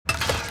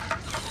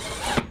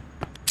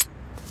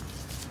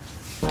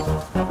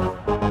Yeah!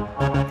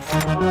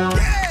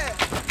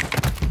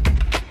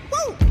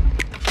 Woo!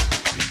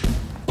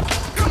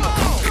 Come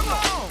on, come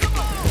on, come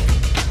on.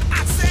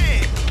 I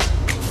said,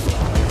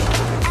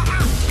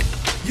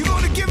 you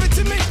gonna give it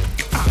to me?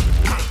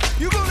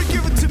 You gonna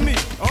give it to me?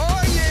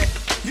 Oh yeah,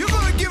 you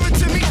gonna give it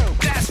to me?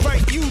 That's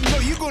right, you know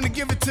you gonna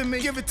give it to me.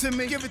 Give it to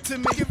me, give it to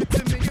me, give it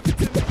to me, give it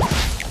to me.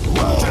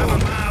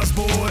 Driving miles,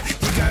 boy.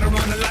 You gotta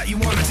run a lot, you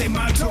wanna take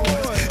my toy.